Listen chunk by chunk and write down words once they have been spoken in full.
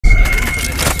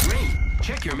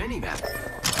Check your mini-map.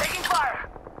 Taking fire!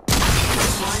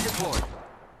 Line deployed.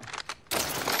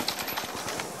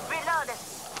 Reloaded.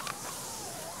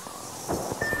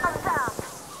 I'm down.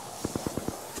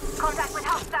 Contact with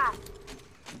hostile.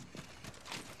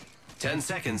 10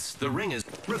 seconds. The ring is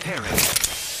repairing.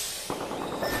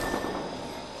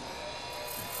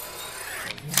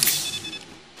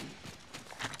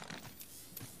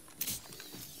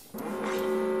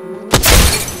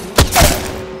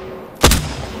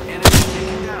 Enemy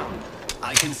taken down.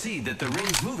 I can see that the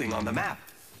ring's moving on the map.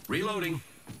 Reloading.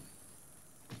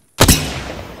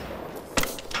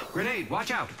 Grenade,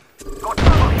 watch out. Got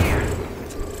trouble here.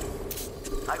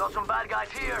 I got some bad guys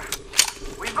here.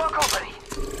 We've got company.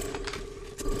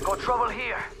 Got trouble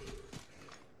here.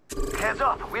 Heads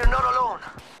up, we're not alone.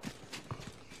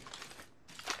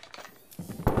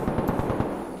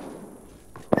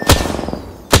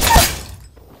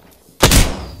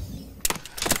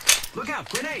 Look out,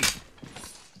 grenade.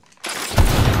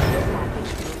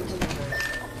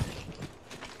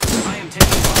 I am taking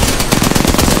fire.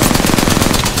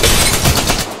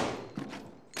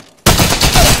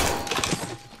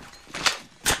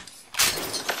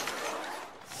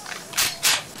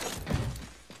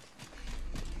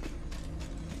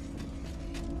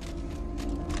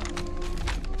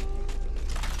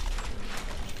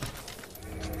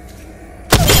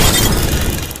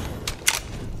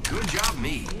 Good job,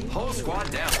 me. Whole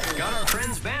squad down. Got our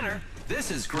friend's banner.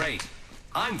 This is great.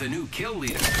 I'm the new kill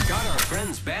leader. Got our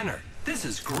friend's banner. This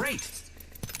is great.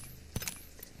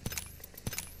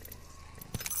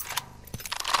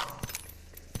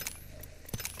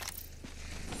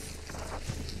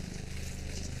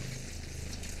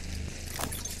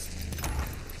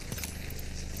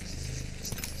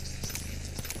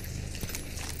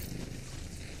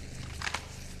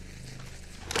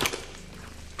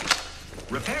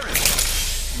 Repair it.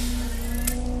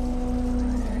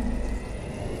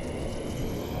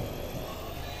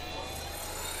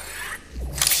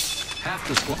 Half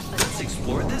the squad. Let's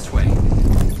explore this way.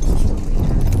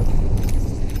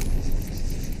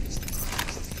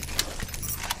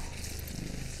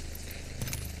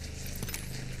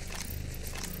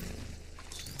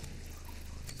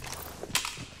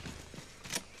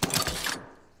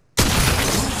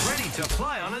 Who's ready to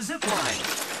fly on a zip line?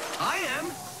 I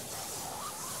am.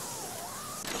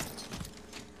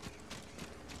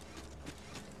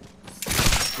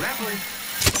 Grappling.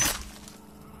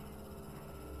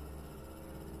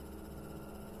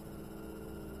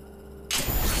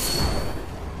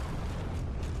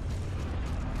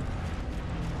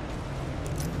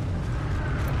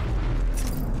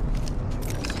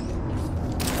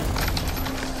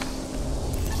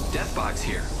 Deathbox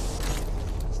here.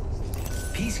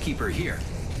 Peacekeeper here.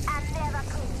 I never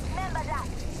could. Remember that.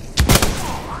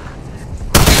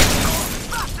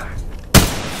 Ghostbuster!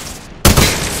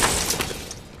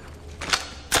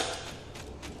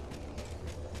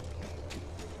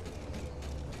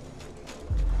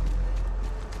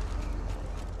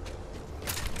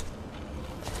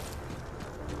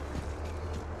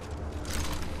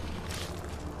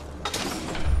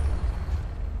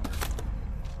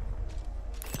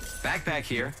 Backpack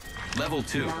here. Level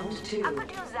 2. Round 2. I could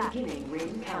use that. Beginning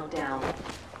ring countdown.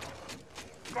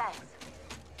 Thanks.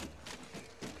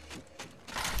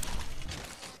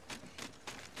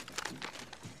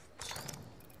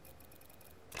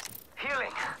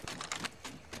 Healing.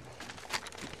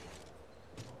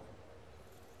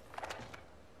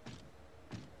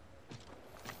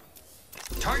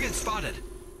 Target spotted.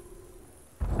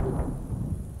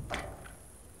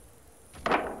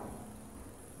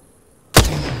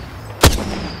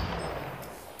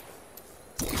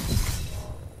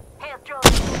 Hail drone.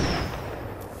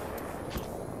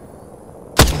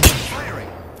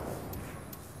 Firing.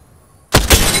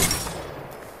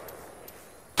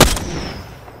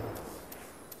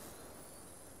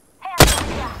 Hail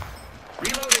drone.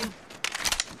 Reloading.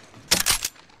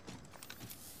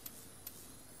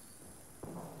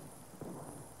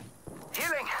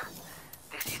 Healing.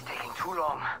 This is taking too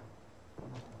long.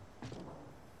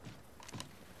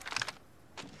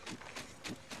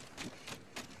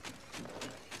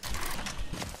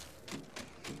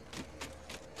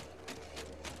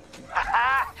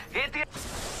 Hit the...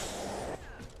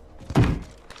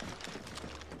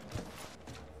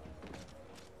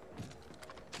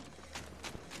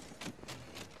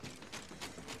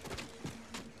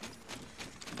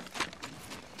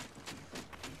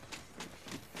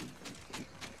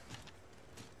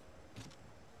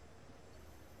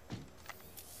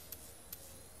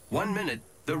 One minute.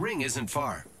 The ring isn't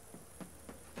far.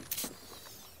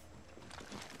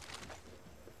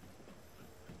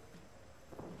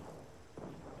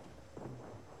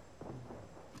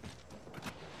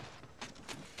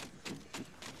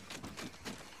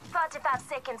 45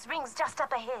 seconds. Ring's just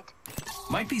up ahead.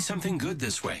 Might be something good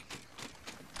this way.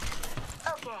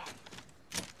 Okay.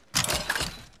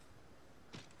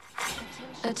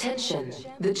 Attention,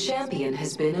 the champion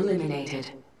has been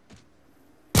eliminated.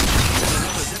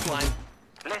 Another zip line.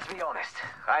 Let's be honest.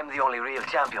 I'm the only real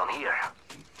champion here.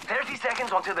 30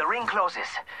 seconds until the ring closes.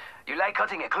 You like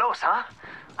cutting it close, huh?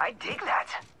 I dig that.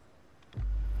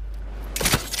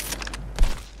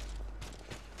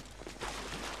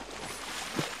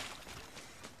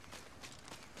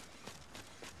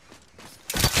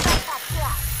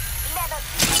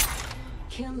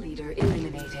 Kill leader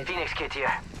eliminated. Phoenix Kit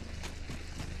here.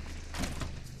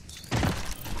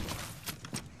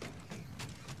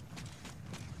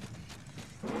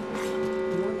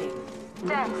 Warning.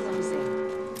 Thanks. Closing.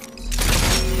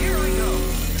 Here I go.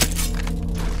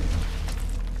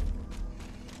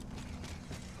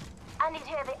 I need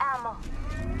heavy ammo.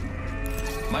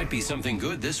 Might be something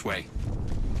good this way.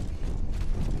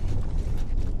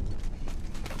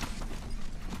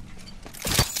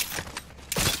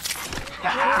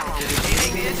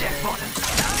 Hitting the eject button.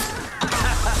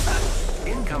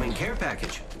 Incoming care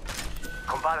package.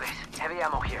 Compadres, heavy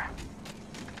ammo here.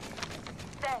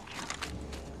 Thank you.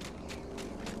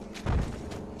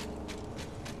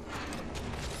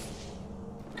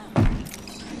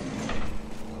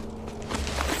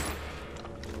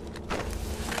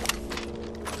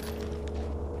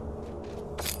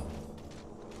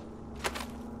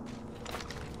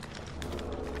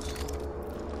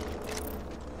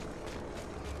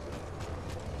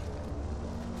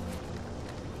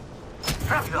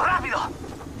 Rápido, rápido!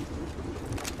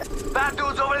 Bad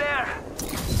dudes over there!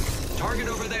 Target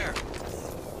over there.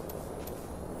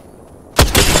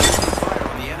 Fire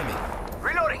on the enemy.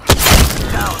 Reloading!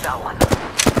 Down that one.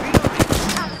 Reloading.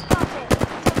 I'm spotted.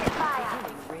 Taking fire.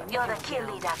 You're the kill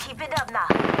leader. Keep it up now.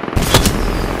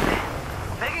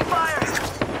 Taking fire!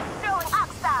 Throwing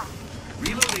Oxstar.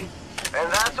 Reloading. And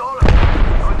that's all of it.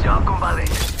 Good job, compadres.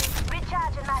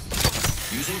 Recharging my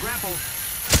shield. Using grapple.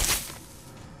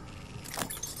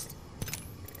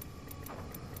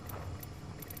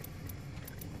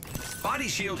 Body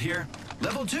shield here.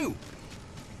 Level 2.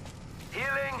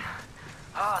 Healing.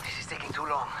 Oh, this is taking too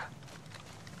long.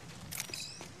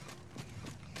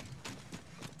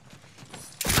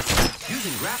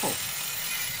 Using grapple.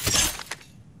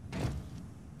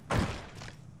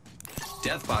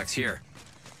 Death box here.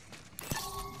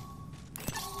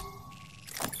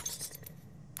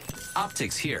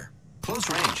 Optics here. Close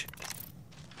range.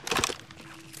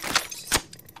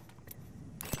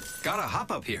 Gotta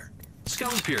hop up here.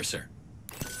 Skull piercer.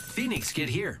 Phoenix Kit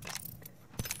here.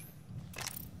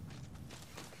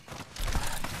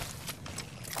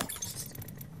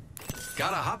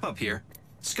 Gotta hop up here.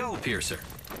 Skull piercer.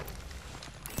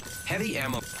 Heavy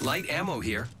ammo. Light ammo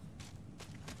here.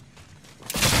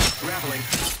 Grappling.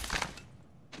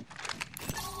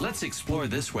 Let's explore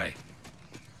this way.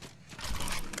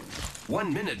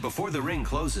 1 minute before the ring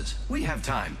closes. We have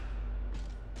time.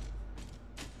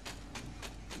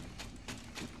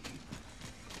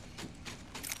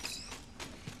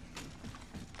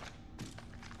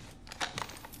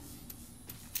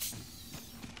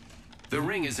 The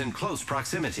ring is in close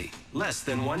proximity. Less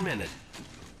than 1 minute.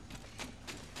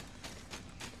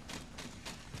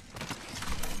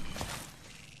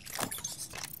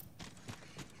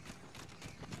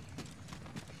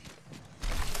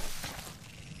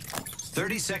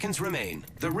 "30 seconds remain.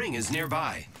 The ring is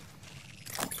nearby."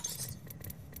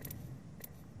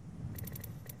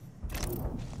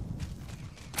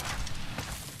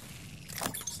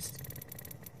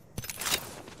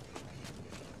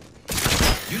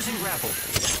 Using grapple.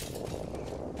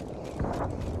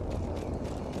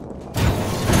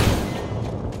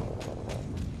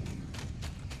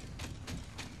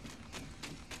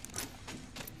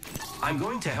 I'm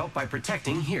going to help by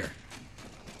protecting here.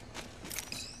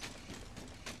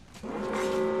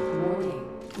 Warning.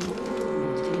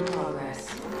 Movement in progress.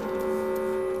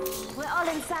 We're all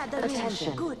inside the ring.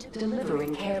 Attention. Good.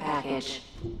 Delivering care package.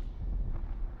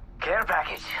 Care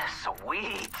package.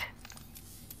 Sweet.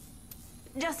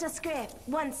 Just a scrape.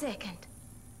 1 second.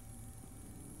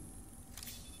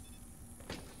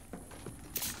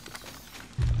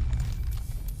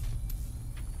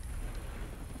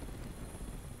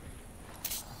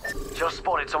 Just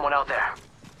spotted someone out there.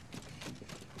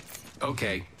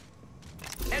 Okay.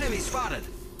 Enemy spotted.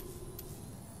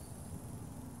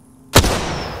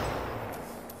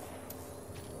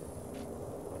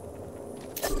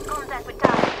 Contact with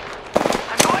target.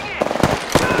 I'm going in!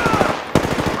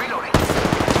 Reloading.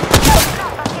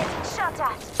 Stop, I'm getting shot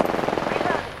at.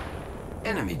 Reload.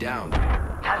 Enemy down.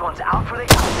 That one's out for the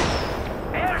count.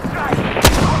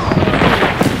 Airstrike!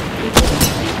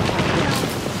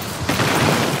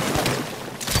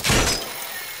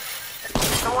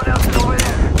 Someone else is over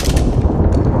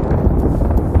there.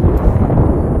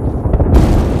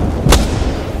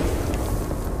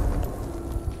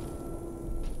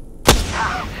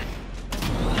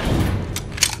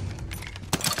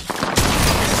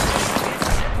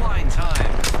 Zipline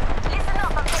time. Listen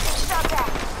up, I'm getting shot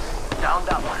at. Down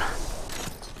that one.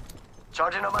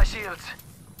 Charging on my shields.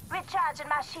 Recharging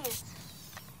my shields.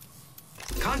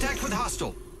 Contact with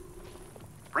hostile.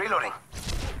 Reloading.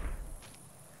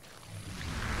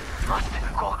 Must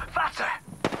go faster.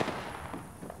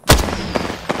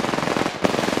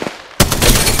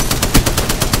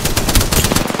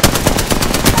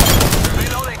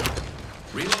 Reloading.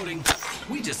 Reloading.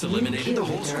 We just eliminated the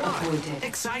whole Kill leader squad. appointed.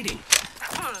 Exciting.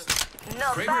 No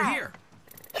Kraber bad. here.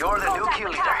 You're the new Contact kill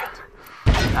with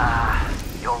leader.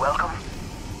 target. You're welcome.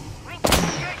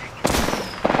 Engaging.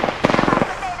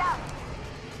 Grenade out.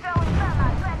 Throwing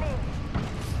thermite grenade.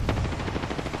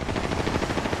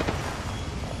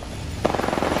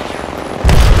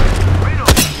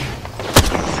 Reloading.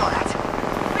 Shot at.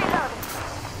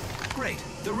 Reloading. Great.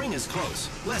 The ring is close.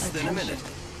 Less than a minute.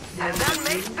 And that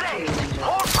makes three.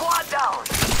 Whole squad down.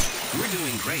 We're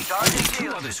doing great. Charging Only 2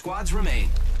 shield. other squads remain.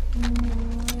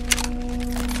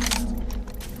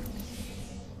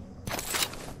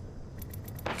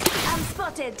 I'm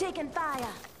spotted, taking fire.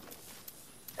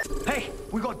 Hey,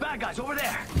 we got bad guys over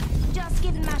there. Just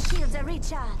giving my shields a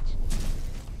recharge.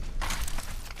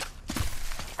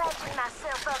 Patching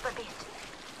myself up a bit.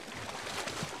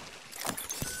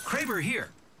 Kraber here.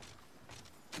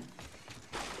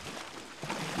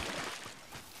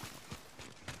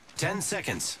 Ten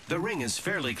seconds. The ring is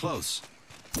fairly close.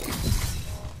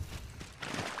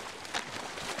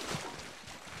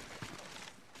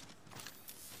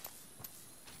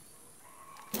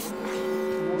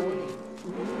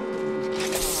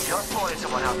 You're spotted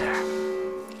someone out there.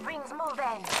 Rings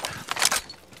moving.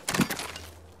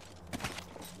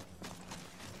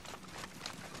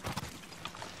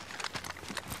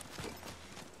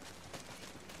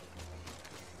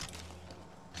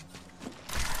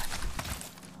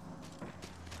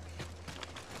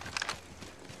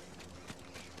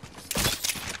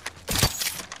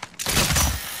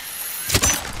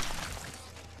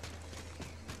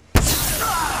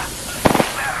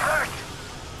 That hurt.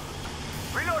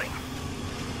 Reloading.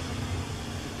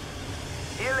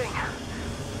 Healing.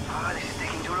 Oh, this is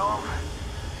taking too long.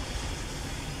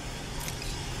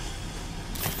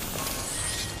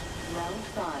 Round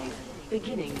 5.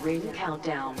 Beginning ring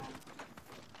countdown.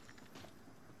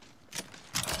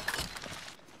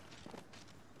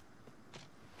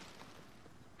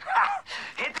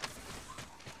 Hit.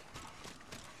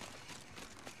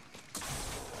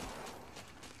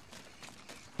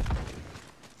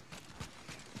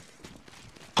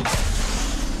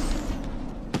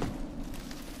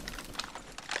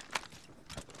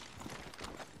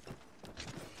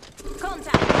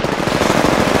 Contact.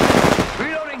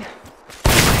 Reloading.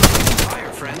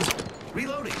 Fire, friends.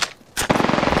 Reloading.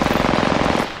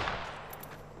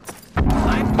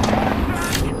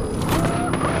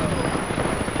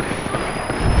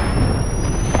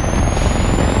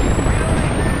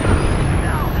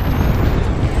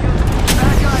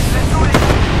 Bad guys, let's do it.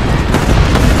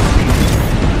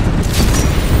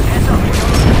 Hands up.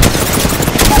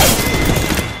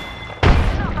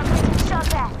 Listen up, I'm getting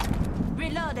shot at.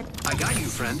 Reloaded. I got you,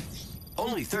 friend.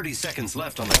 Only 30 seconds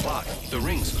left on the clock. The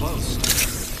ring's close.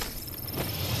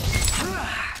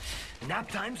 Nap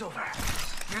time's over.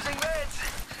 Using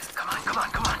meds. Come on, come on,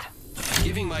 come on.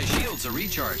 Giving my shields a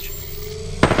recharge.